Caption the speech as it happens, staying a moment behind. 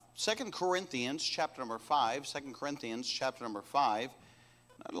2 Corinthians chapter number 5. 2 Corinthians chapter number 5.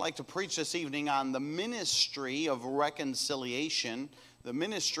 I'd like to preach this evening on the ministry of reconciliation. The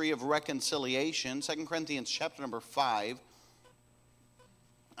ministry of reconciliation. 2 Corinthians chapter number 5.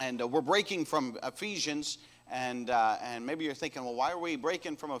 And we're breaking from Ephesians. And maybe you're thinking, well, why are we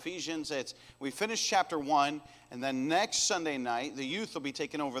breaking from Ephesians? We finished chapter 1, and then next Sunday night, the youth will be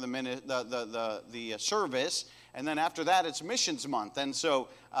taking over the service, and then after that, it's Missions Month. And so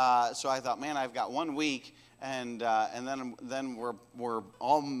I thought, man, I've got 1 week, and then we're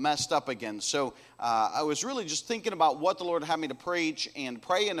all messed up again. So I was really just thinking about what the Lord had me to preach and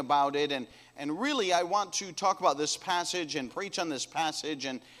praying about it, and really I want to talk about this passage and preach on this passage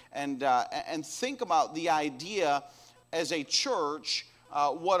and think about the idea as a church,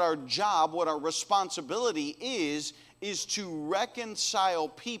 what our job, what our responsibility is to reconcile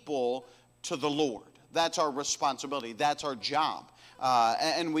people to the Lord. That's our responsibility. That's our job.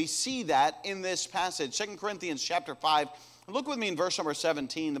 And we see that in this passage, 2 Corinthians chapter 5. Look with me in verse number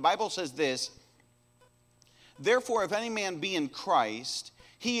 17. The Bible says this: "Therefore, if any man be in Christ,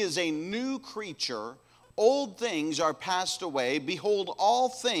 he is a new creature. Old things are passed away. Behold, all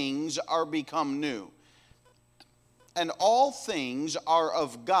things are become new. And all things are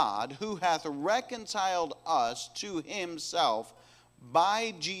of God, who hath reconciled us to himself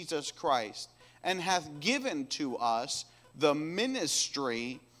by Jesus Christ, and hath given to us the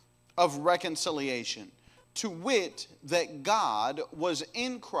ministry of reconciliation, to wit, that God was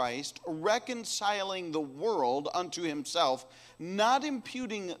in Christ reconciling the world unto himself, not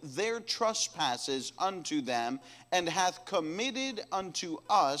imputing their trespasses unto them, and hath committed unto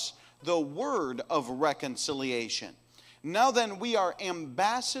us the word of reconciliation. Now then, we are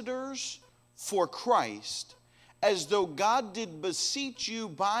ambassadors for Christ, as though God did beseech you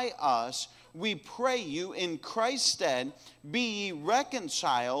by us. We pray you in Christ's stead, be ye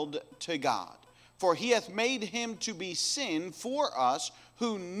reconciled to God. For he hath made him to be sin for us,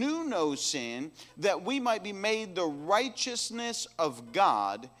 who knew no sin, that we might be made the righteousness of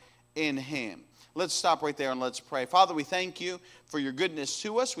God in him." Let's stop right there and let's pray. Father, we thank you for your goodness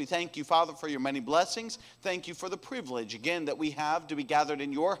to us. We thank you, Father, for your many blessings. Thank you for the privilege, again, that we have to be gathered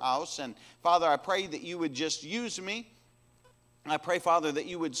in your house. And Father, I pray that you would just use me. I pray, Father, that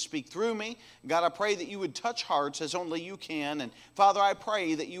you would speak through me. God, I pray that you would touch hearts as only you can. And Father, I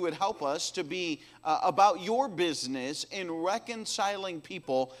pray that you would help us to be about your business in reconciling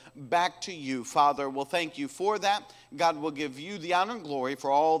people back to you. Father, we'll thank you for that. God will give you the honor and glory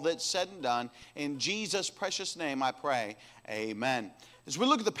for all that's said and done. In Jesus' precious name I pray. Amen. As we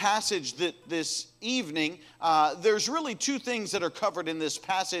look at the passage this evening, there's really two things that are covered in this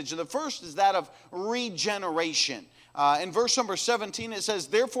passage. The first is that of regeneration. In verse number 17, it says,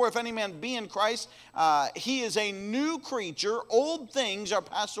 "Therefore, if any man be in Christ, he is a new creature. Old things are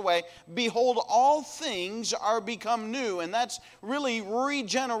passed away. Behold, all things are become new." And that's really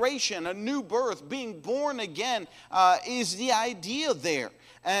regeneration, a new birth. Being born again is the idea there.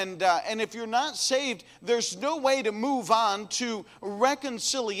 And if you're not saved, there's no way to move on to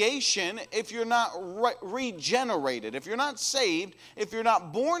reconciliation if you're not regenerated. If you're not saved, if you're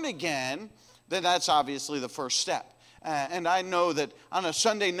not born again, then that's obviously the first step. And I know that on a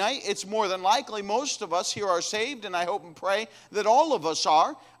Sunday night, it's more than likely most of us here are saved, and I hope and pray that all of us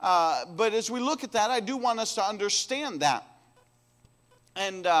are. But as we look at that, I do want us to understand that.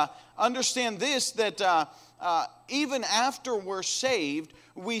 And understand this, that even after we're saved,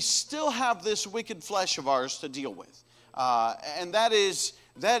 we still have this wicked flesh of ours to deal with. And that is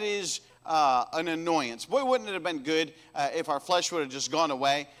an annoyance. Boy, wouldn't it have been good if our flesh would have just gone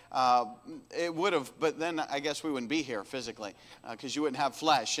away? It would have, but then I guess we wouldn't be here physically because you wouldn't have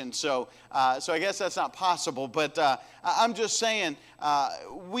flesh. And so I guess that's not possible. But I'm just saying,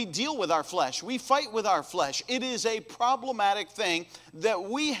 we deal with our flesh. We fight with our flesh. It is a problematic thing that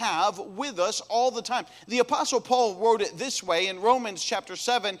we have with us all the time. The Apostle Paul wrote it this way in Romans chapter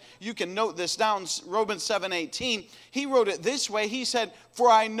 7. You can note this down, Romans 7:18. He wrote it this way. He said, "For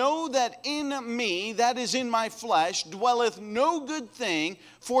I know that in me, that is in my flesh, dwelleth no good thing,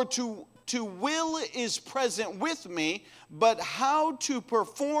 for to will is present with me, but how to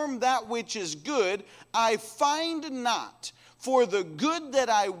perform that which is good, I find not. For the good that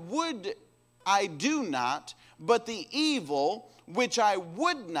I would, I do not, but the evil which I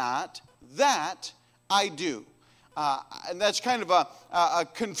would not, that I do." And that's kind of a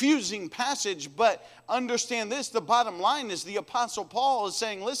confusing passage, but understand this, the bottom line is the Apostle Paul is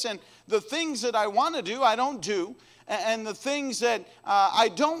saying, listen, the things that I want to do, I don't do. And the things that I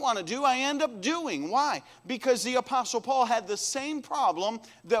don't want to do, I end up doing. Why? Because the Apostle Paul had the same problem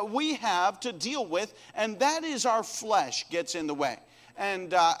that we have to deal with, and that is our flesh gets in the way.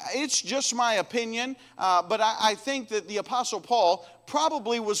 and it's just my opinion, but I think that the Apostle Paul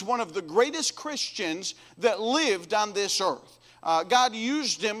probably was one of the greatest Christians that lived on this earth. God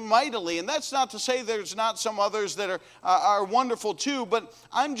used him mightily, and that's not to say there's not some others that are wonderful too, but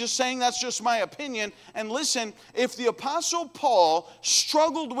I'm just saying that's just my opinion. And listen, if the Apostle Paul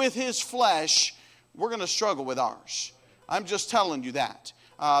struggled with his flesh, we're going to struggle with ours. I'm just telling you that.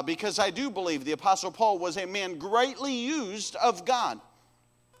 Because I do believe the Apostle Paul was a man greatly used of God.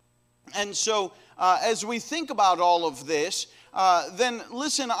 And so as we think about all of this, then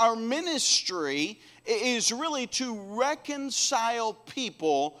listen, our ministry is really to reconcile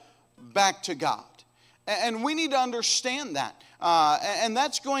people back to God. And we need to understand that. And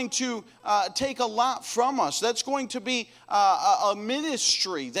that's going to take a lot from us. That's going to be a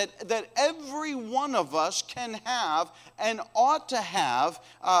ministry that every one of us can have and ought to have,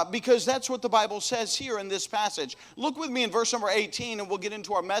 because that's what the Bible says here in this passage. Look with me in verse number 18, and we'll get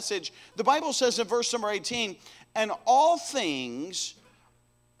into our message. The Bible says in verse number 18, and all things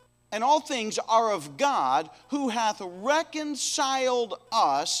are of God, who hath reconciled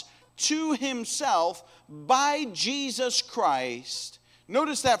us to himself by Jesus Christ.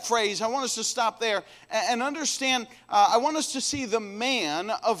 Notice that phrase. I want us to stop there and understand. I want us to see the man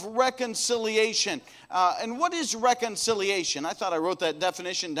of reconciliation. And what is reconciliation? I thought I wrote that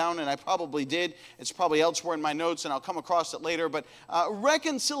definition down, and I probably did. It's probably elsewhere in my notes, and I'll come across it later. But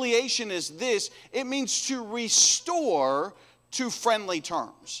reconciliation is this. It means to restore to friendly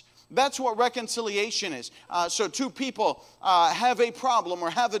terms. That's what reconciliation is. So two people have a problem or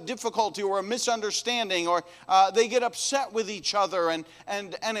have a difficulty or a misunderstanding, or they get upset with each other, and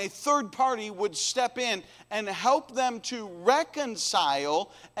a third party would step in and help them to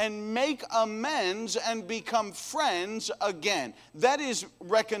reconcile and make amends and become friends again. That is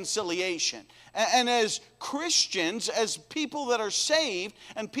reconciliation. And as Christians, as people that are saved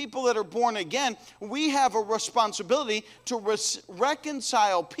and people that are born again, we have a responsibility to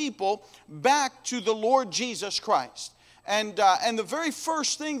reconcile people back to the Lord Jesus Christ. And the very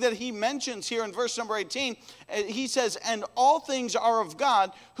first thing that he mentions here in verse number 18, he says, and all things are of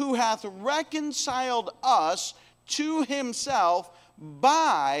God, who hath reconciled us to himself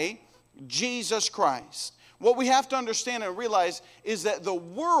by Jesus Christ. What we have to understand and realize is that the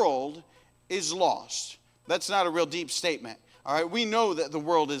world is lost. That's not a real deep statement. All right, we know that the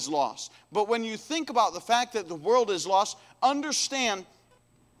world is lost. But when you think about the fact that the world is lost, understand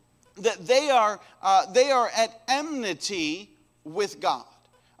that they are at enmity with God.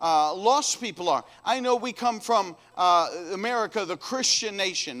 Lost people are. I know we come from America, the Christian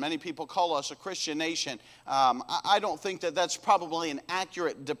nation. Many people call us a Christian nation. I don't think that that's probably an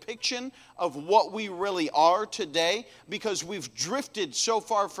accurate depiction of what we really are today, because we've drifted so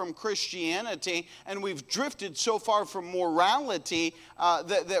far from Christianity and we've drifted so far from morality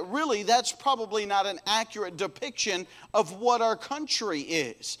that really that's probably not an accurate depiction of what our country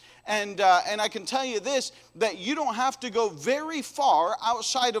is. And I can tell you this, that you don't have to go very far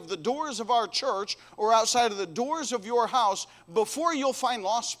outside of the doors of our church or outside of the doors of your house before you'll find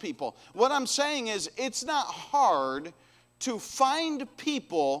lost people. What I'm saying is, it's not hard to find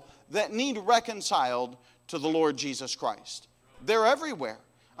people that need reconciled to the Lord Jesus Christ. They're everywhere.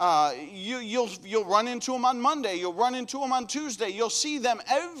 You'll run into them on Monday. You'll run into them on Tuesday. You'll see them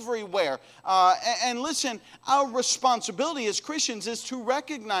everywhere. And listen, our responsibility as Christians is to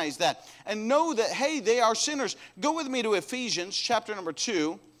recognize that and know that, hey, they are sinners. Go with me to Ephesians chapter number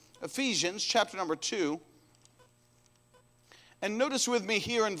 2. Ephesians chapter number 2. And notice with me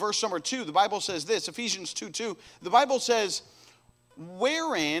here in verse number 2, the Bible says this, Ephesians 2:2. The Bible says,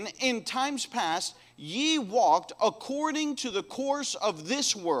 wherein in times past ye walked according to the course of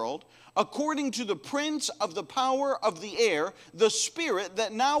this world, according to the prince of the power of the air, the spirit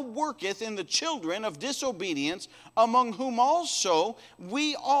that now worketh in the children of disobedience, among whom also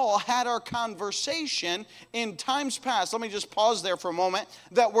we all had our conversation in times past. Let me just pause there for a moment.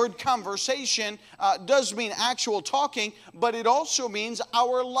 That word conversation does mean actual talking, but it also means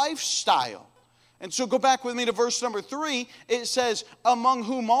our lifestyle. And so go back with me to verse number 3. It says, among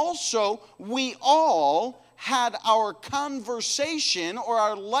whom also we all had our conversation or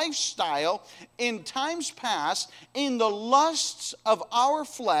our lifestyle in times past in the lusts of our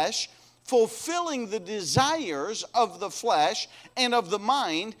flesh, fulfilling the desires of the flesh and of the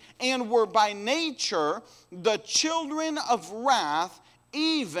mind, and were by nature the children of wrath,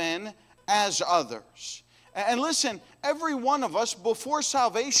 even as others. And listen, every one of us before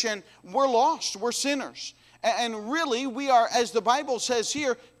salvation, we're lost, we're sinners. And really, we are, as the Bible says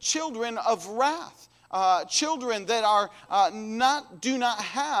here, children of wrath. children that are do not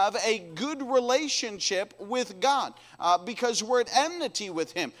have a good relationship with God because we're at enmity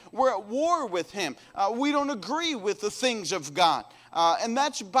with Him. We're at war with Him. We don't agree with the things of God. And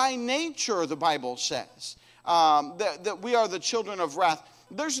that's by nature, the Bible says, that we are the children of wrath.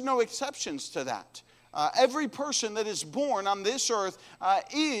 There's no exceptions to that. Every person that is born on this earth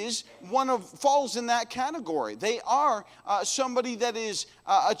falls in that category. They are somebody that is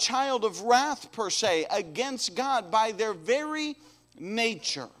a child of wrath per se against God by their very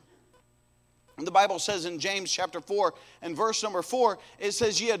nature. The Bible says in James chapter 4 and verse number 4, it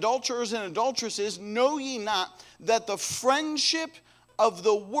says, "Ye adulterers and adulteresses, know ye not that the friendship of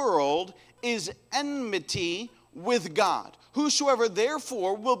the world is enmity with God? Whosoever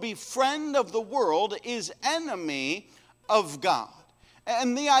therefore will be friend of the world is enemy of God."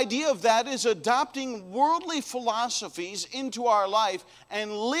 And the idea of that is adopting worldly philosophies into our life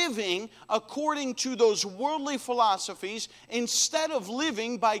and living according to those worldly philosophies instead of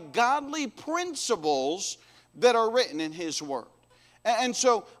living by godly principles that are written in His Word. And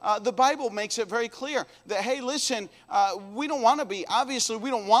so the Bible makes it very clear that, hey, listen, we don't want to be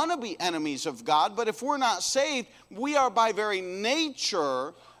enemies of God, but if we're not saved, we are by very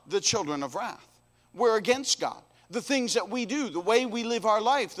nature the children of wrath. We're against God. The things that we do, the way we live our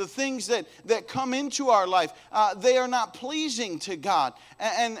life, the things that come into our life, they are not pleasing to God.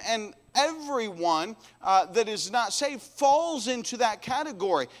 And everyone that is not saved falls into that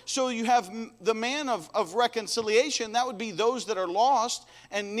category. So you have the man of reconciliation. That would be those that are lost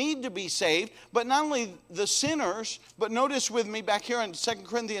and need to be saved. But not only the sinners, but notice with me back here in 2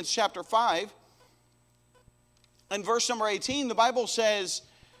 Corinthians chapter 5, and verse number 18, the Bible says,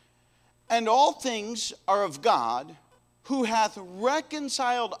 "And all things are of God, who hath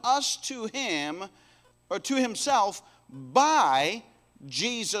reconciled us to Him," or to Himself, "by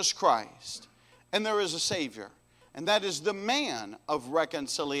Jesus Christ." And there is a Savior, and that is the man of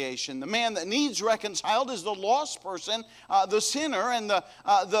reconciliation. The man that needs reconciled is the lost person, the sinner, and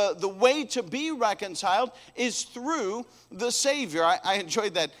the way to be reconciled is through the Savior. I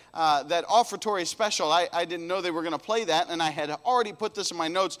enjoyed that offertory special. I didn't know they were going to play that, and I had already put this in my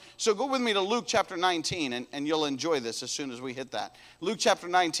notes. So go with me to Luke chapter 19, and you'll enjoy this as soon as we hit that. Luke chapter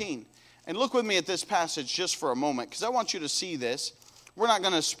 19. And look with me at this passage just for a moment, because I want you to see this. We're not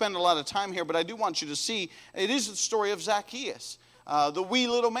going to spend a lot of time here, but I do want you to see, it is the story of Zacchaeus, the wee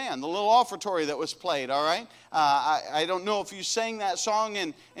little man, the little offertory that was played, all right? I don't know if you sang that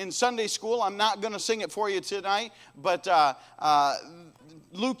song in Sunday school. I'm not going to sing it for you tonight, but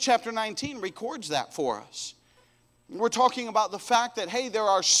Luke chapter 19 records that for us. We're talking about the fact that, hey, there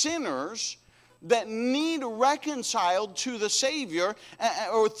are sinners that need reconciled to the Savior,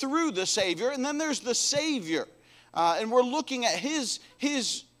 or through the Savior, and then there's the Savior. And we're looking at his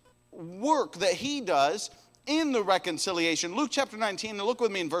work that He does in the reconciliation. Luke chapter 19, and look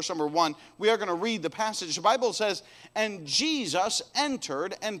with me in verse number 1. We are going to read the passage. The Bible says, "And Jesus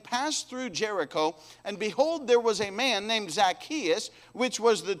entered and passed through Jericho, and behold, there was a man named Zacchaeus, which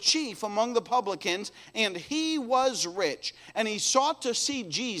was the chief among the publicans, and he was rich. And he sought to see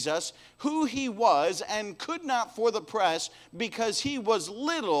Jesus, who He was, and could not for the press, because he was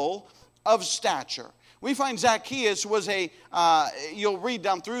little of stature." We find Zacchaeus was you'll read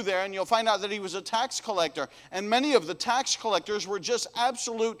down through there and you'll find out that he was a tax collector. And many of the tax collectors were just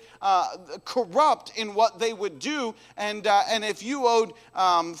absolute corrupt in what they would do. And if you owed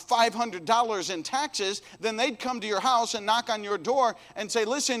 $500 in taxes, then they'd come to your house and knock on your door and say,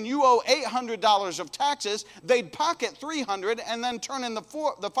 "Listen, you owe $800 of taxes." They'd pocket $300 and then turn in the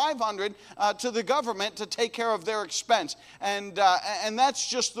 $500 to the government to take care of their expense. And that's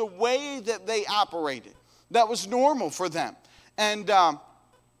just the way that they operated. That was normal for them. And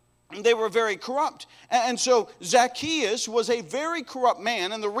they were very corrupt. And so Zacchaeus was a very corrupt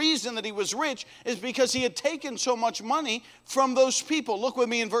man. And the reason that he was rich is because he had taken so much money from those people. Look with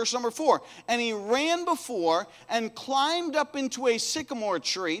me in verse number 4. "And he ran before and climbed up into a sycamore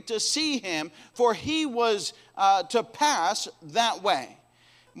tree to see him, for he was to pass that way."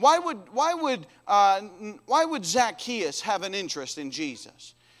 Why would Zacchaeus have an interest in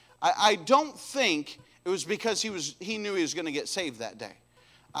Jesus? I don't think it was because he knew he was going to get saved that day.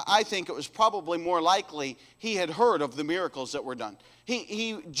 I think it was probably more likely he had heard of the miracles that were done.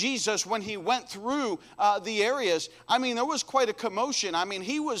 Jesus, when he went through the areas, I mean, there was quite a commotion. I mean,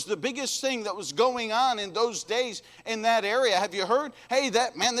 he was the biggest thing that was going on in those days in that area. Have you heard? Hey,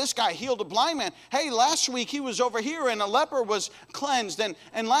 this guy healed a blind man. Hey, last week he was over here and a leper was cleansed.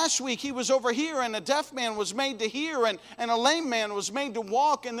 And last week he was over here and a deaf man was made to hear and a lame man was made to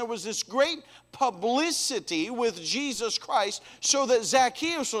walk. And there was this great publicity with Jesus Christ, so that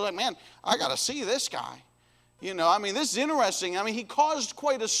Zacchaeus was like, man, I got to see this guy. You know, I mean, this is interesting. I mean, he caused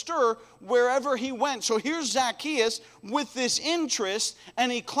quite a stir wherever he went. So here's Zacchaeus with this interest,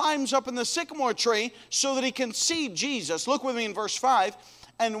 and he climbs up in the sycamore tree so that he can see Jesus. Look with me in verse 5.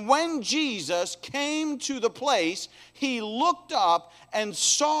 And when Jesus came to the place, he looked up and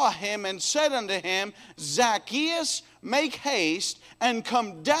saw him and said unto him, Zacchaeus, make haste and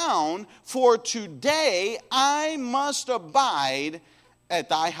come down, for today I must abide at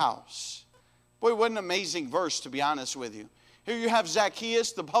thy house. Boy, what an amazing verse, to be honest with you. Here you have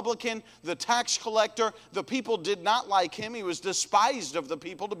Zacchaeus, the publican, the tax collector. The people did not like him. He was despised of the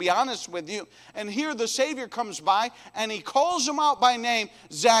people, to be honest with you. And here the Savior comes by and he calls him out by name,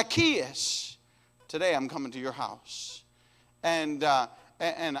 Zacchaeus, today I'm coming to your house. And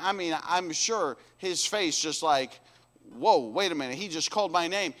I mean, I'm sure his face just like, whoa, wait a minute, he just called my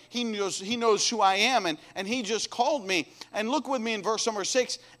name. He knows who I am, and he just called me. And look with me in verse number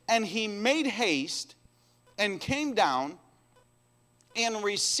 6. And he made haste and came down and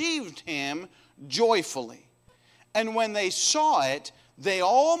received him joyfully. And when they saw it, they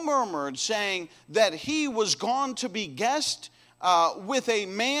all murmured, saying that he was gone to be guest with a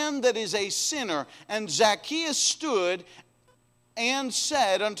man that is a sinner. And Zacchaeus stood and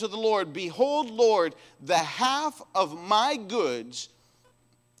said unto the Lord, Behold, Lord, the half of my goods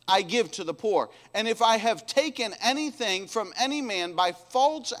I give to the poor. And if I have taken anything from any man by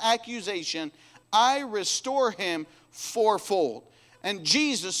false accusation, I restore him fourfold. And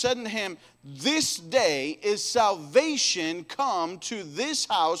Jesus said unto him, This day is salvation come to this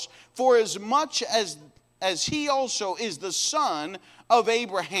house, for as much as he also is the son of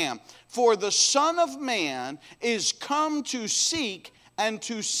Abraham. For the Son of Man is come to seek and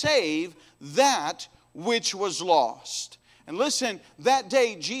to save that which was lost. And listen, that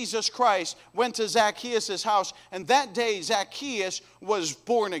day Jesus Christ went to Zacchaeus' house, and that day Zacchaeus was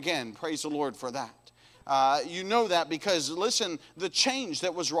born again. Praise the Lord for that. You know that because, listen, the change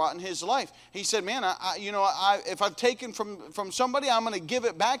that was wrought in his life. He said, man, if I've taken from somebody, I'm going to give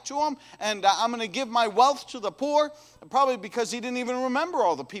it back to him, and I'm going to give my wealth to the poor, probably because he didn't even remember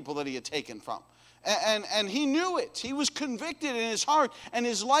all the people that he had taken from. And he knew it. He was convicted in his heart, and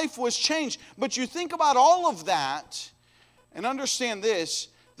his life was changed. But you think about all of that, and understand this,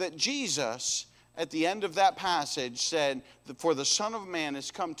 that Jesus, at the end of that passage, said, For the Son of Man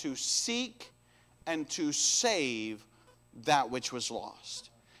has come to seek and to save that which was lost.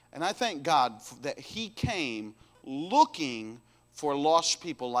 And I thank God that he came looking for lost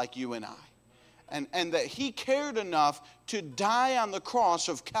people like you and I. And that he cared enough to die on the cross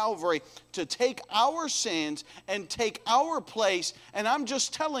of Calvary to take our sins and take our place. And I'm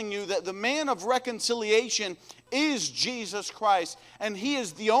just telling you that the man of reconciliation is Jesus Christ, and he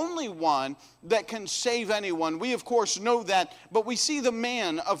is the only one that can save anyone. We, of course, know that, but we see the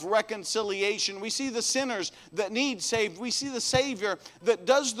man of reconciliation. We see the sinners that need saved. We see the Savior that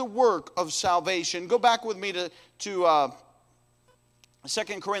does the work of salvation. Go back with me to 2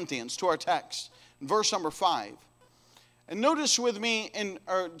 Corinthians, to our text, verse number 5. And notice with me,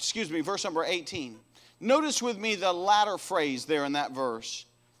 verse number 18. Notice with me the latter phrase there in that verse.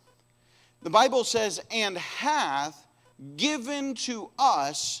 The Bible says, and hath given to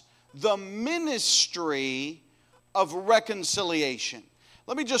us the ministry of reconciliation.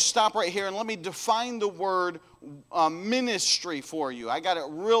 Let me just stop right here and let me define the word ministry for you. I got a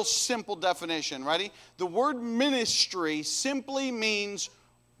real simple definition. Ready? The word ministry simply means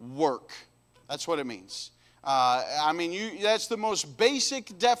work. That's what it means. That's the most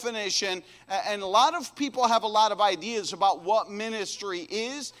basic definition, and a lot of people have a lot of ideas about what ministry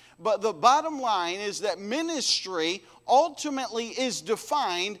is, but the bottom line is that ministry ultimately is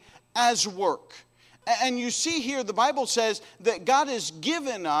defined as work. And you see here, the Bible says that God has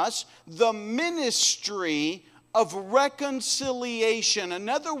given us the ministry of reconciliation. In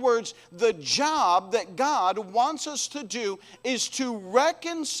other words, the job that God wants us to do is to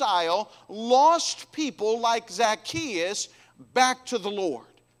reconcile lost people like Zacchaeus back to the Lord.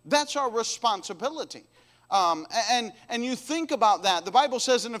 That's our responsibility. And you think about that. The Bible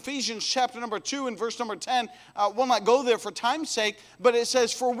says in Ephesians chapter number 2 and verse number 10, we'll not go there for time's sake, but it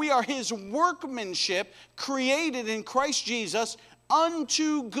says, For we are his workmanship, created in Christ Jesus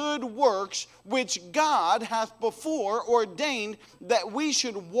unto good works, which God hath before ordained that we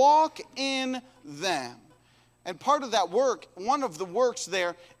should walk in them. And part of that work, one of the works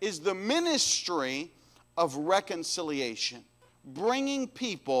there, is the ministry of reconciliation, bringing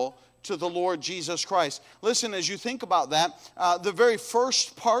people to the Lord Jesus Christ. Listen, as you think about that, the very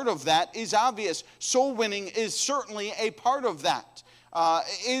first part of that is obvious. Soul winning is certainly a part of that.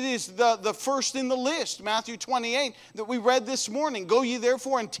 It is the first in the list, Matthew 28, that we read this morning. Go ye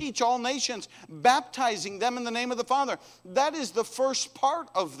therefore and teach all nations, baptizing them in the name of the Father. That is the first part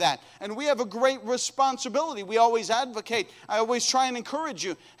of that. And we have a great responsibility. We always advocate. I always try and encourage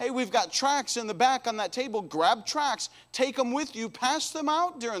you. Hey, we've got tracts in the back on that table. Grab tracts. Take them with you. Pass them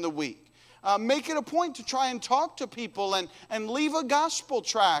out during the week. Make it a point to try and talk to people and leave a gospel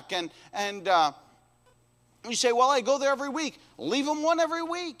tract. And you say, well, I go there every week. Leave them one every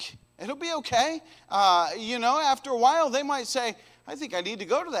week. It'll be okay. After a while, they might say, I think I need to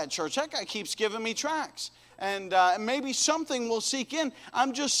go to that church. That guy keeps giving me tracts. And maybe something will seek in.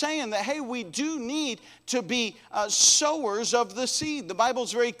 I'm just saying that, hey, we do need to be sowers of the seed. The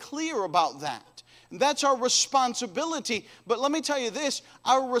Bible's very clear about that. And that's our responsibility. But let me tell you this,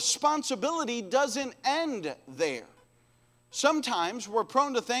 our responsibility doesn't end there. Sometimes we're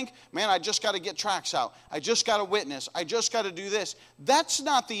prone to think, man, I just got to get tracts out. I just got to witness. I just got to do this. That's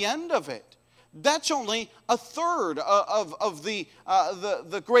not the end of it. That's only a third of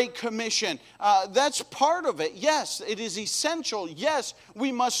the Great Commission. That's part of it. Yes, it is essential. Yes,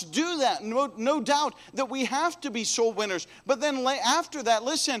 we must do that. No doubt that we have to be soul winners. But then after that,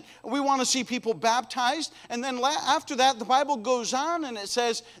 listen, we want to see people baptized. And then after that, the Bible goes on and it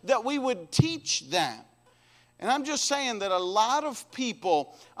says that we would teach them. And I'm just saying that a lot of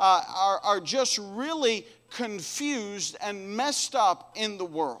people are just really confused and messed up in the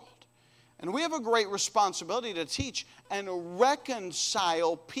world. And we have a great responsibility to teach and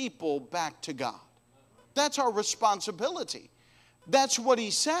reconcile people back to God. That's our responsibility. That's what he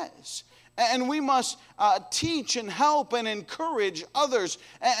says. And we must teach and help and encourage others.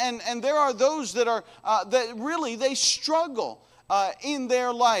 And there are those that are that really they struggle in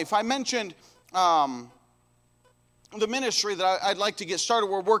their life. I mentioned the ministry that I'd like to get started.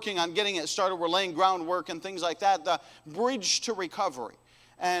 We're working on getting it started. We're laying groundwork and things like that. The Bridge to Recovery.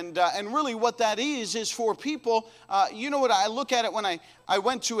 And really what that is for people, you know what, I look at it when I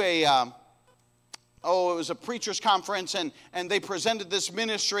went to it was a preacher's conference, and they presented this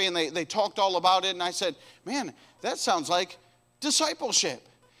ministry, and they talked all about it, and I said, man, that sounds like discipleship.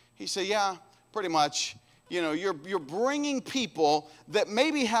 He said, yeah, pretty much. You know, you're bringing people that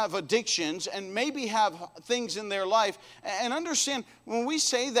maybe have addictions and maybe have things in their life. And understand, when we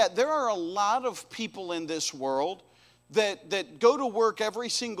say that, there are a lot of people in this world that go to work every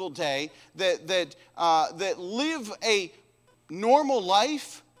single day, that live a normal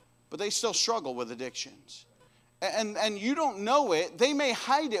life, but they still struggle with addictions. And you don't know it. They may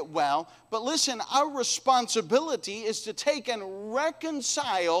hide it well. But listen, our responsibility is to take and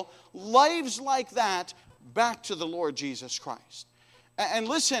reconcile lives like that back to the Lord Jesus Christ. And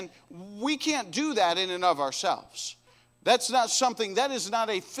listen, we can't do that in and of ourselves. That is not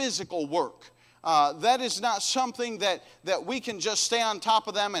a physical work. That is not something that we can just stay on top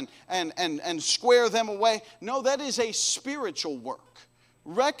of them and square them away. No, that is a spiritual work.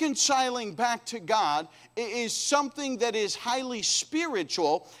 Reconciling back to God is something that is highly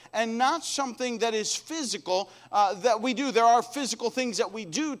spiritual and not something that is physical that we do. There are physical things that we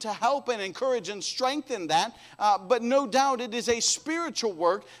do to help and encourage and strengthen that, but no doubt it is a spiritual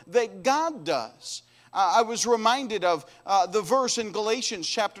work that God does. I was reminded of the verse in Galatians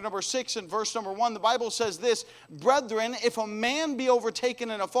chapter number 6 and verse number 1. The Bible says this, brethren, if a man be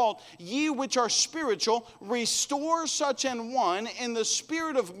overtaken in a fault, ye which are spiritual, restore such an one in the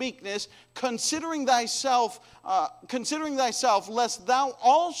spirit of meekness, considering thyself, lest thou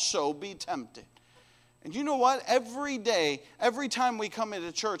also be tempted. And you know what? Every day, every time we come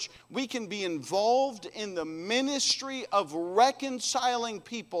into church, we can be involved in the ministry of reconciling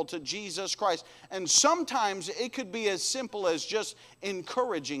people to Jesus Christ. And sometimes it could be as simple as just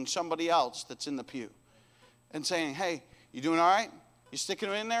encouraging somebody else that's in the pew and saying, hey, you doing all right? You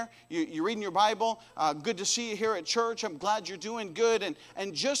sticking in there? You reading your Bible? Good to see you here at church. I'm glad you're doing good.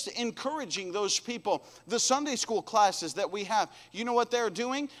 And just encouraging those people. The Sunday school classes that we have, you know what they're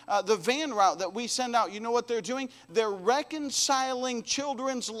doing? The van route that we send out, you know what they're doing? They're reconciling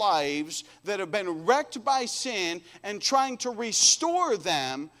children's lives that have been wrecked by sin and trying to restore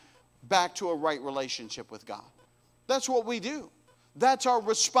them back to a right relationship with God. That's what we do. That's our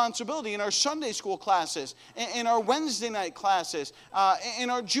responsibility in our Sunday school classes, in our Wednesday night classes, in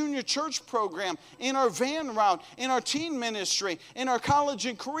our junior church program, in our van route, in our teen ministry, in our college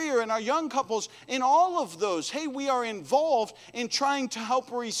and career, in our young couples, in all of those. Hey, we are involved in trying to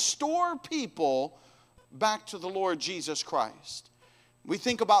help restore people back to the Lord Jesus Christ. We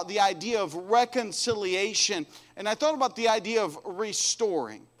think about the idea of reconciliation, and I thought about the idea of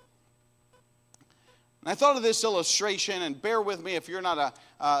restoring. And I thought of this illustration, and bear with me if you're not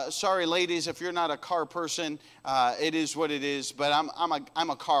sorry ladies, if you're not a car person, it is what it is, but I'm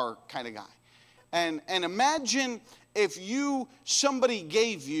a car kind of guy. And imagine if somebody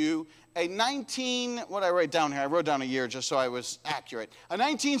gave you a what I write down here, I wrote down a year just so I was accurate, a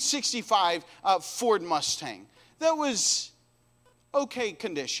 1965 Ford Mustang that was okay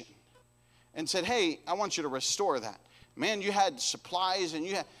condition, and said, hey, I want you to restore that. Man, you had supplies, and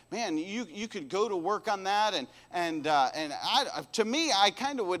you could go to work on that, and to me, I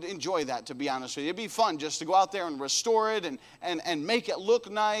kind of would enjoy that, to be honest with you. It'd be fun just to go out there and restore it and make it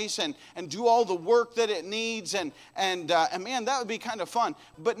look nice and do all the work that it needs, and man, that would be kind of fun.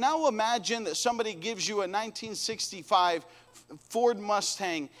 But now imagine that somebody gives you a 1965 Ford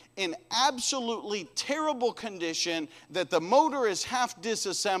Mustang in absolutely terrible condition, that the motor is half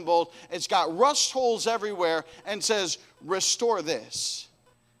disassembled, it's got rust holes everywhere, and says, restore this.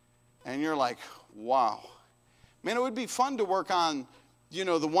 And you're like, wow. Man, it would be fun to work on,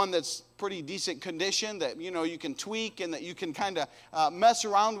 the one that's pretty decent condition, that, you can tweak and that you can kind of mess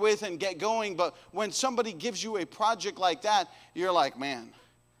around with and get going. But when somebody gives you a project like that, you're like, man,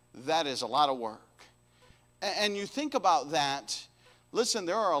 that is a lot of work. And you think about that, listen,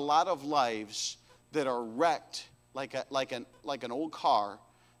 there are a lot of lives that are wrecked like an old car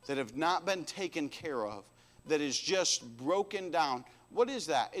that have not been taken care of, that is just broken down. What is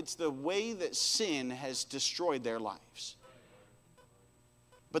that? It's the way that sin has destroyed their lives.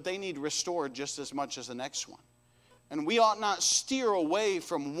 But they need restored just as much as the next one. And we ought not steer away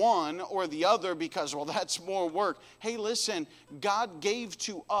from one or the other because, well, that's more work. Hey, listen, God gave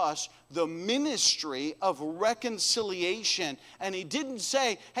to us the ministry of reconciliation. And He didn't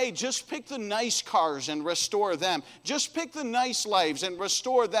say, hey, just pick the nice cars and restore them. Just pick the nice lives and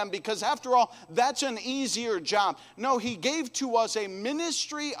restore them, because after all, that's an easier job. No, He gave to us a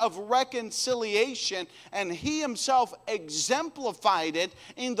ministry of reconciliation, and He Himself exemplified it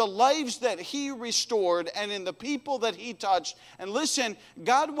in the lives that He restored and in the people that He touched. And listen,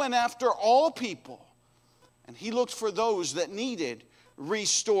 God went after all people, and He looked for those that needed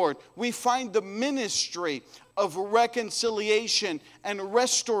restored. We find the ministry of reconciliation and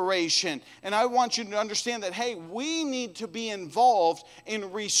restoration. And I want you to understand that, hey, we need to be involved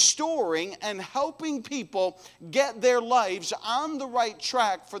in restoring and helping people get their lives on the right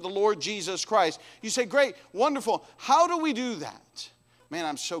track for the Lord Jesus Christ. You say, great, wonderful. How do we do that? Man,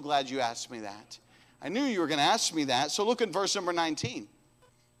 I'm so glad you asked me that. I knew you were going to ask me that. So look at verse number 19.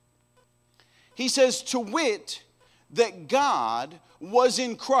 He says, to wit, that God was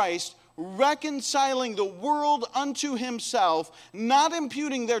in Christ, reconciling the world unto Himself, not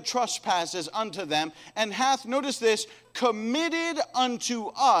imputing their trespasses unto them, and hath, notice this, committed unto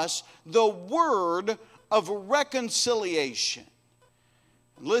us the word of reconciliation.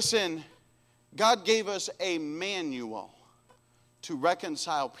 Listen, God gave us a manual to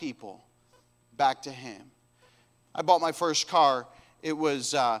reconcile people back to Him. I bought my first car. It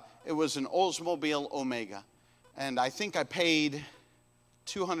was an Oldsmobile Omega, and I think I paid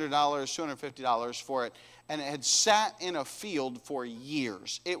 $200, $250 for it, and it had sat in a field for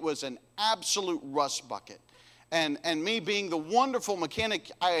years. It was an absolute rust bucket. And me being the wonderful mechanic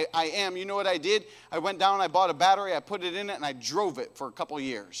I am, you know what I did? I went down, I bought a battery, I put it in it, and I drove it for a couple of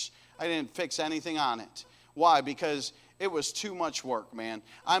years. I didn't fix anything on it. Why? Because it was too much work, man.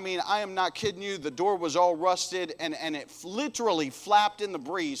 I mean, I am not kidding you. The door was all rusted, and it literally flapped in the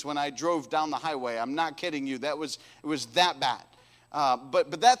breeze when I drove down the highway. I'm not kidding you. It was that bad.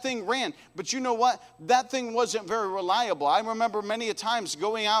 But that thing ran. But you know what? That thing wasn't very reliable. I remember many a times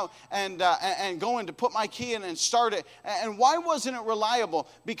going out and going to put my key in and start it. And why wasn't it reliable?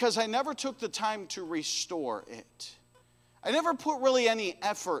 Because I never took the time to restore it. I never put really any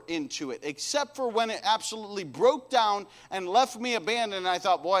effort into it, except for when it absolutely broke down and left me abandoned. And I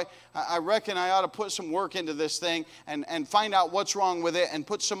thought, boy, I reckon I ought to put some work into this thing and find out what's wrong with it and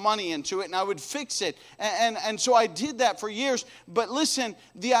put some money into it, and I would fix it. And so I did that for years. But listen,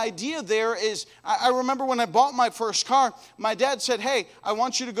 the idea there is, I remember when I bought my first car, my dad said, hey, I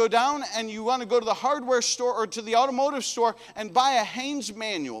want you to go down and you want to go to the hardware store or to the automotive store and buy a Haynes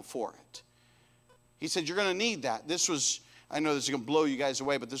manual for it. He said, you're going to need that. I know this is going to blow you guys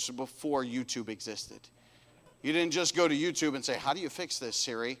away, but this was before YouTube existed. You didn't just go to YouTube and say, how do you fix this,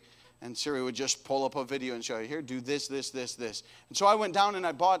 Siri? And Siri would just pull up a video and show you, here, do this, this, this, this. And so I went down and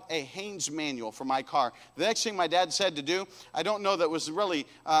I bought a Haynes manual for my car. The next thing my dad said to do, I don't know that was really,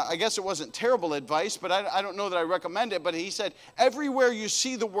 I guess it wasn't terrible advice, but I don't know that I recommend it. But he said, everywhere you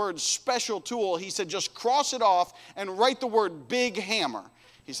see the word special tool, he said, just cross it off and write the word big hammer.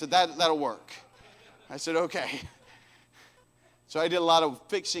 He said, that'll work. I said, okay. So I did a lot of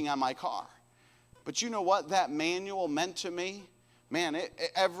fixing on my car. But you know what that manual meant to me? Man,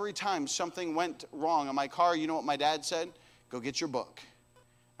 every time something went wrong on my car, you know what my dad said? Go get your book.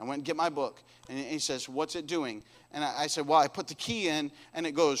 I went and get my book. And he says, what's it doing? And I said, well, I put the key in, and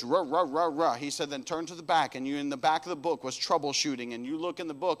it goes, rah, rah, rah, rah. He said, then turn to the back. And you in the back of the book was troubleshooting. And you look in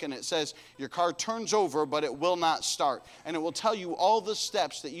the book, and it says, your car turns over, but it will not start. And it will tell you all the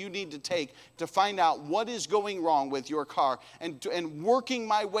steps that you need to take to find out what is going wrong with your car. And working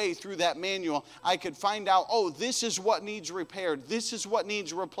my way through that manual, I could find out, oh, this is what needs repaired. This is what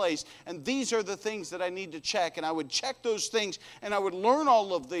needs replaced. And these are the things that I need to check. And I would check those things, and I would learn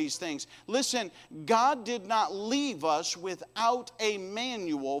all of these things. Listen, God did not leave us without a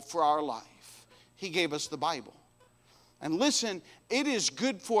manual for our life. He gave us the Bible. And listen, it is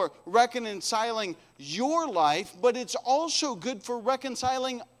good for reconciling your life, but it's also good for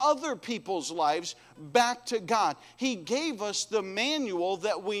reconciling other people's lives back to God. He gave us the manual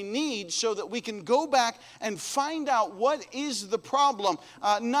that we need so that we can go back and find out what is the problem.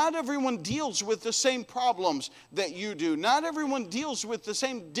 Not everyone deals with the same problems that you do. Not everyone deals with the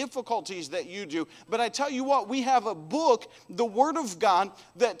same difficulties that you do. But I tell you what, we have a book, the Word of God,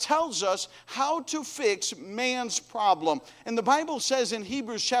 that tells us how to fix man's problem. And the Bible says in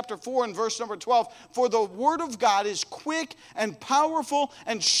Hebrews chapter 4 and verse number 12, for the Word of God is quick and powerful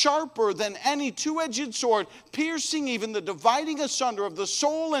and sharper than any two-edged sword, piercing even the dividing asunder of the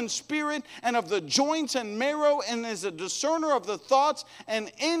soul and spirit and of the joints and marrow, and is a discerner of the thoughts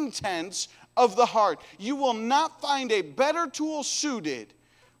and intents of the heart. You will not find a better tool suited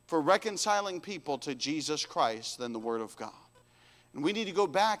for reconciling people to Jesus Christ than the Word of God. And we need to go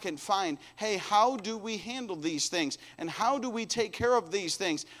back and find, hey, how do we handle these things? And how do we take care of these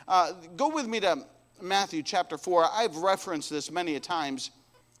things? Go with me to Matthew chapter 4. I've referenced this many a times.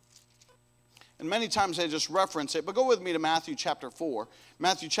 And many times I just reference it. But go with me to Matthew chapter 4.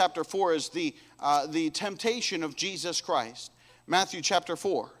 Matthew chapter 4 is the temptation of Jesus Christ. Matthew chapter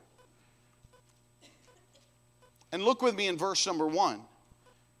 4. And look with me in verse number 1.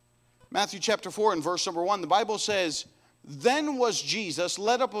 Matthew chapter 4 and verse number 1. The Bible says, then was Jesus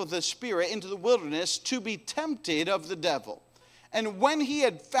led up of the Spirit into the wilderness to be tempted of the devil. And when he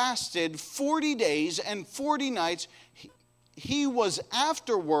had fasted 40 days and 40 nights, he was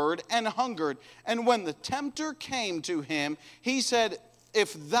afterward and hungered. And when the tempter came to him, he said,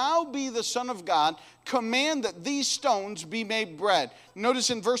 if thou be the Son of God, command that these stones be made bread.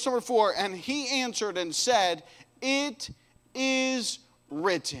 Notice in verse number 4, and he answered and said, it is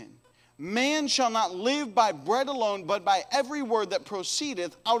written, man shall not live by bread alone, but by every word that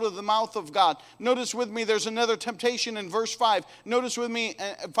proceedeth out of the mouth of God. Notice with me, there's another temptation in verse 5. Notice with me,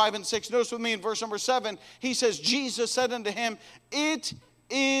 5 and 6. Notice with me in verse number 7. He says, Jesus said unto him, it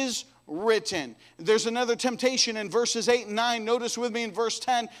is written. There's another temptation in verses 8 and 9. Notice with me in verse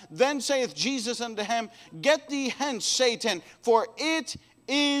 10. Then saith Jesus unto him, get thee hence, Satan, for it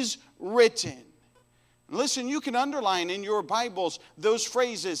is written. Listen, you can underline in your Bibles those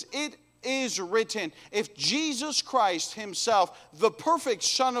phrases, it is written. If Jesus Christ himself, the perfect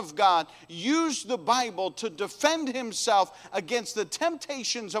Son of God, used the Bible to defend himself against the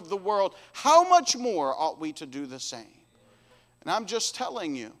temptations of the world, how much more ought we to do the same? And I'm just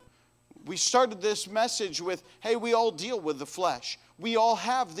telling you, we started this message with, hey, we all deal with the flesh. We all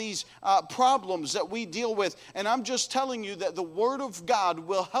have these problems that we deal with. And I'm just telling you that the Word of God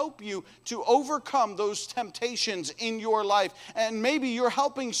will help you to overcome those temptations in your life. And maybe you're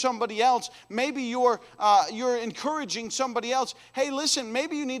helping somebody else. Maybe you're encouraging somebody else. Hey, listen,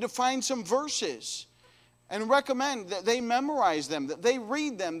 maybe you need to find some verses and recommend that they memorize them, that they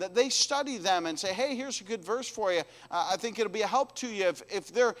read them, that they study them and say, hey, here's a good verse for you. I think it'll be a help to you.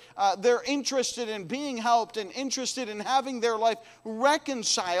 If they're interested in being helped and interested in having their life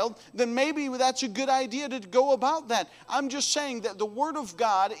reconciled, then maybe that's a good idea to go about that. I'm just saying that the Word of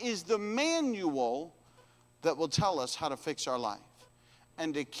God is the manual that will tell us how to fix our life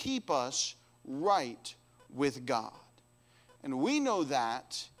and to keep us right with God. And we know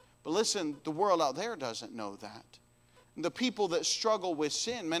that. But listen, the world out there doesn't know that. The people that struggle with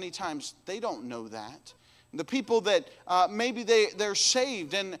sin, many times they don't know that. The people that maybe they're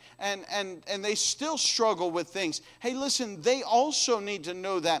saved and they still struggle with things. Hey, listen, they also need to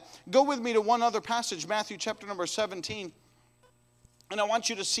know that. Go with me to one other passage, Matthew chapter number 17. And I want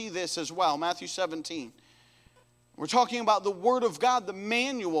you to see this as well, Matthew 17. We're talking about the Word of God, the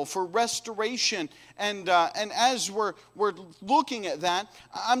manual for restoration. And as we're looking at that,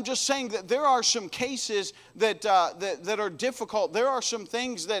 I'm just saying that there are some cases that are difficult. There are some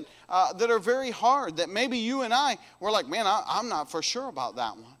things that are very hard that maybe you and I, we're like, man, I'm not for sure about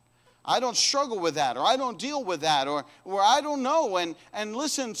that one. I don't struggle with that, or I don't deal with that, or I don't know. And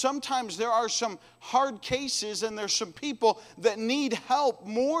listen, sometimes there are some hard cases, and there's some people that need help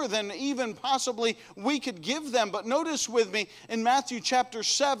more than even possibly we could give them. But notice with me in Matthew chapter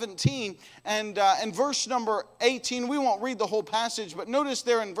 17 and verse number 18, we won't read the whole passage, but notice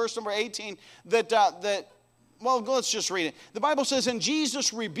there in verse number 18 that well, let's just read it. The Bible says, "And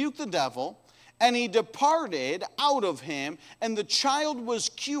Jesus rebuked the devil, and he departed out of him, and the child was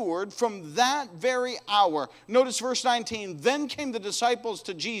cured from that very hour." Notice verse 19. "Then came the disciples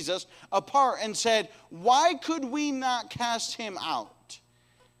to Jesus apart and said, 'Why could we not cast him out?'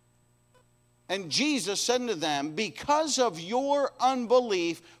 And Jesus said unto them, 'Because of your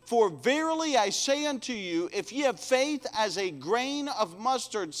unbelief. For verily I say unto you, if ye have faith as a grain of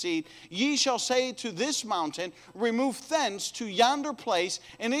mustard seed, ye shall say to this mountain, Remove thence to yonder place,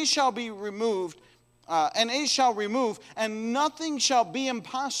 and it shall be removed, and nothing shall be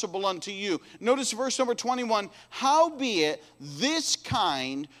impossible unto you.'" Notice verse number 21. "Howbeit this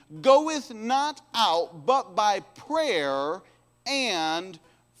kind goeth not out but by prayer and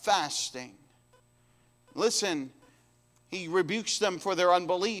fasting." Listen, he rebukes them for their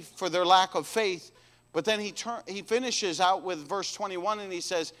unbelief, for their lack of faith. But then he finishes out with verse 21 and he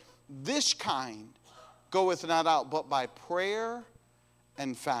says, "This kind goeth not out but by prayer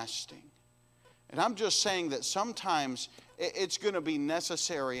and fasting." And I'm just saying that sometimes it's going to be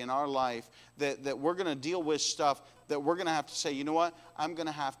necessary in our life that we're going to deal with stuff that we're going to have to say, you know what? I'm going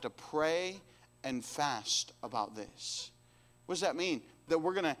to have to pray and fast about this. What does that mean? That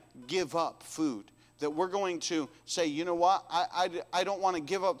we're going to give up food. That we're going to say, you know what, I don't want to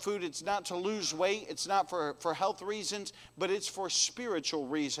give up food. It's not to lose weight. It's not for health reasons, but it's for spiritual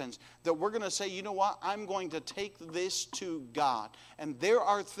reasons. That we're going to say, you know what, I'm going to take this to God. And there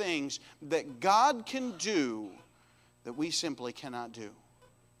are things that God can do that we simply cannot do.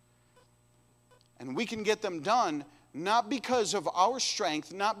 And we can get them done not because of our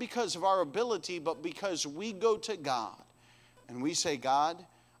strength, not because of our ability, but because we go to God and we say, "God,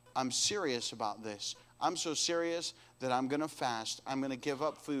 I'm serious about this. I'm so serious that I'm going to fast. I'm going to give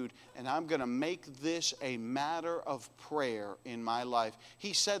up food. And I'm going to make this a matter of prayer in my life."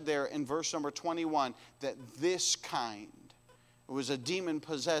 He said there in verse number 21 that this kind, it was a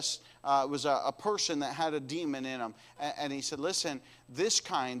demon-possessed, it was a person that had a demon in him. And he said, listen, this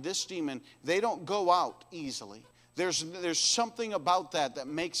kind, this demon, they don't go out easily. There's something about that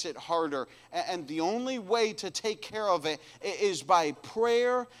makes it harder. And the only way to take care of it is by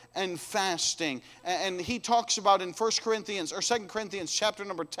prayer and fasting. And he talks about in 1 Corinthians or 2 Corinthians chapter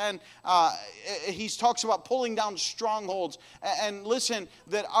number 10, he talks about pulling down strongholds. And listen,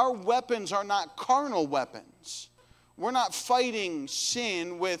 that our weapons are not carnal weapons. We're not fighting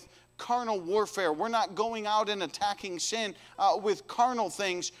sin with carnal warfare. We're not going out and attacking sin with carnal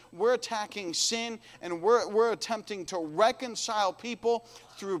things. We're attacking sin, and we're attempting to reconcile people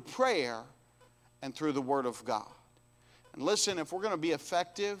through prayer and through the Word of God. And listen, if we're going to be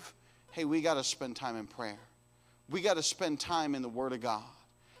effective, hey, we got to spend time in prayer. We got to spend time in the Word of God.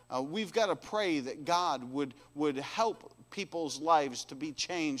 We've got to pray that God would help people's lives to be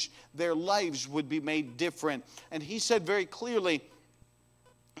changed. Their lives would be made different. And he said very clearly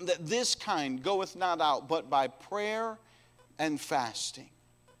that this kind goeth not out but by prayer and fasting.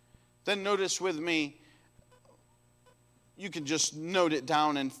 Then notice with me, you can just note it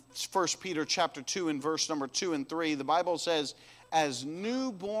down in 1 Peter chapter 2 and verse number 2 and 3. The Bible says, "As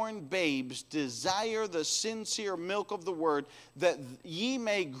newborn babes desire the sincere milk of the word, that ye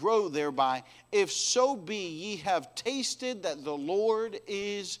may grow thereby, if so be ye have tasted that the Lord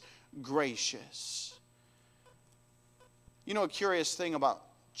is gracious." You know, a curious thing about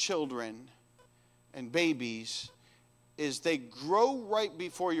children and babies is they grow right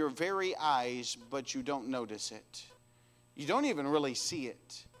before your very eyes, but you don't notice it. You don't even really see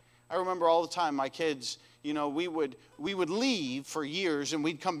it. I remember all the time my kids, you know, we would leave for years and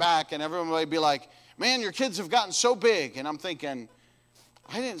we'd come back and everyone would be like, "Man, your kids have gotten so big." And I'm thinking,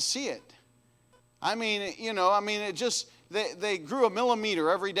 I didn't see it. It just they grew a millimeter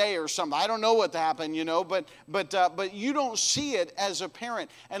every day or something. I don't know what happened, but you don't see it as a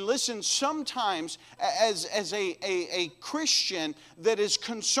parent. And listen, sometimes as a Christian that is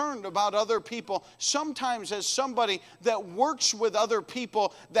concerned about other people, sometimes as somebody that works with other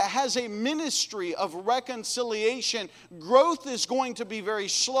people, that has a ministry of reconciliation, growth is going to be very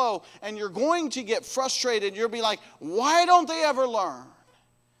slow, and you're going to get frustrated. You'll be like, why don't they ever learn?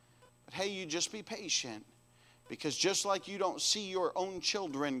 But hey, you just be patient. Because just like you don't see your own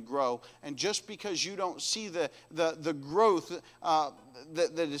children grow, and just because you don't see the growth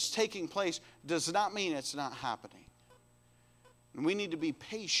that is taking place, does not mean it's not happening. And we need to be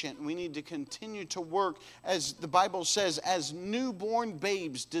patient. We need to continue to work, as the Bible says, as newborn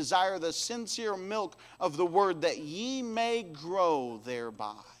babes desire the sincere milk of the word, that ye may grow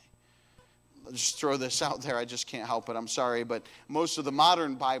thereby. I'll just throw this out there. I just can't help it. I'm sorry. But most of the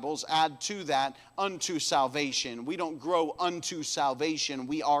modern Bibles add to that, unto salvation. We don't grow unto salvation.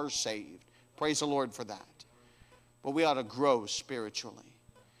 We are saved. Praise the Lord for that. But we ought to grow spiritually.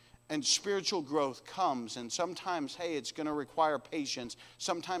 And spiritual growth comes, and sometimes, hey, it's going to require patience.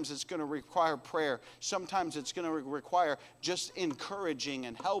 Sometimes it's going to require prayer. Sometimes it's going to require just encouraging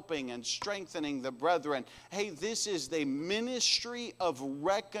and helping and strengthening the brethren. Hey, this is the ministry of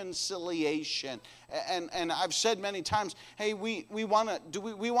reconciliation. And I've said many times, hey, we want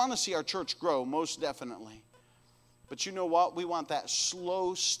to see our church grow, most definitely. But you know what? We want that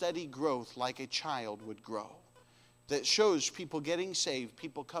slow, steady growth like a child would grow. That shows people getting saved,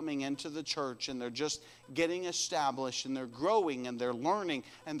 people coming into the church, and they're just getting established, and they're growing, and they're learning,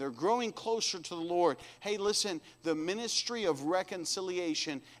 and they're growing closer to the Lord. Hey, listen, the ministry of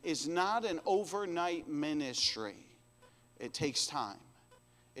reconciliation is not an overnight ministry. It takes time.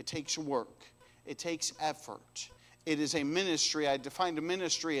 It takes work. It takes effort. It is a ministry. I defined a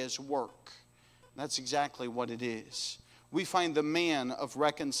ministry as work. That's exactly what it is. We find the man of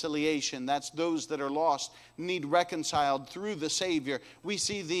reconciliation. That's those that are lost, need reconciled through the Savior. We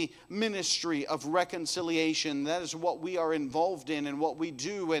see the ministry of reconciliation. That is what we are involved in and what we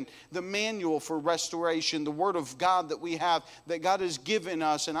do. And the manual for restoration, the Word of God that we have, that God has given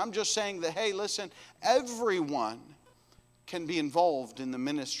us. And I'm just saying that, hey, listen, everyone can be involved in the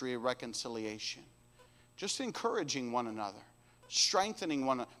ministry of reconciliation. Just encouraging one another, strengthening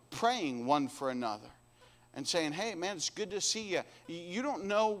one another, praying one for another. And saying, hey, man, it's good to see you. You don't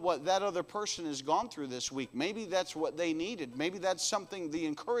know what that other person has gone through this week. Maybe that's what they needed. Maybe that's something, the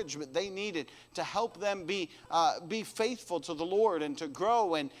encouragement they needed to help them be faithful to the Lord and to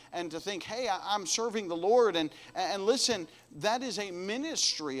grow and to think, hey, I'm serving the Lord. And listen, that is a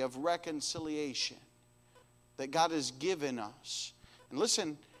ministry of reconciliation that God has given us. And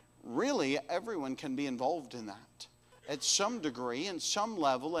listen, really, everyone can be involved in that. At some degree, in some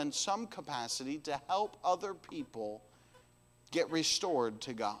level, and some capacity to help other people get restored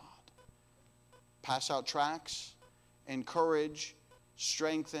to God. Pass out tracts, encourage,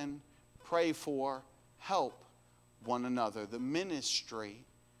 strengthen, pray for, help one another. The ministry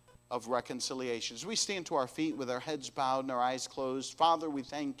of reconciliation. As we stand to our feet with our heads bowed and our eyes closed, Father, we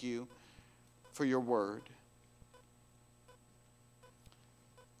thank you for your word.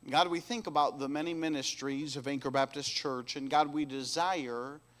 God, we think about the many ministries of Anchor Baptist Church, and God, we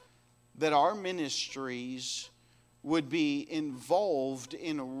desire that our ministries would be involved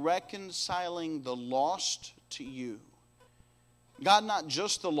in reconciling the lost to you. God, not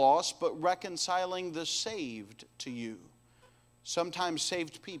just the lost, but reconciling the saved to you. Sometimes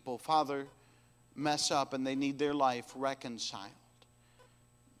saved people, Father, mess up and they need their life reconciled.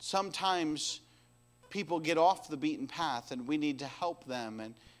 Sometimes people get off the beaten path and we need to help them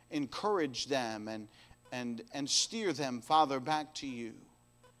and encourage them and steer them, Father, back to you.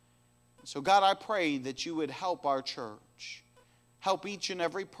 So God, I pray that you would help our church, help each and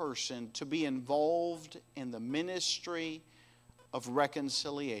every person to be involved in the ministry of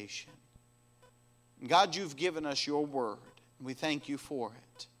reconciliation. God, you've given us your word, and we thank you for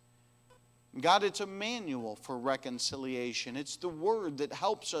it. God, it's a manual for reconciliation. It's the word that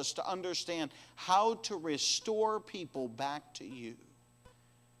helps us to understand how to restore people back to you.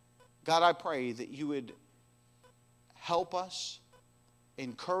 God, I pray that you would help us,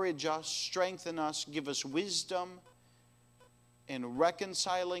 encourage us, strengthen us, give us wisdom in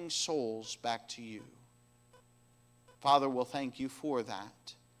reconciling souls back to you. Father, we'll thank you for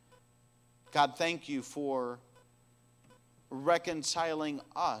that. God, thank you for reconciling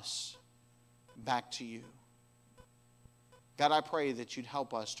us back to you. God, I pray that you'd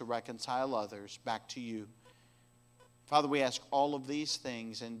help us to reconcile others back to you. Father, we ask all of these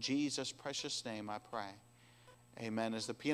things in Jesus' precious name, I pray. Amen. As the piano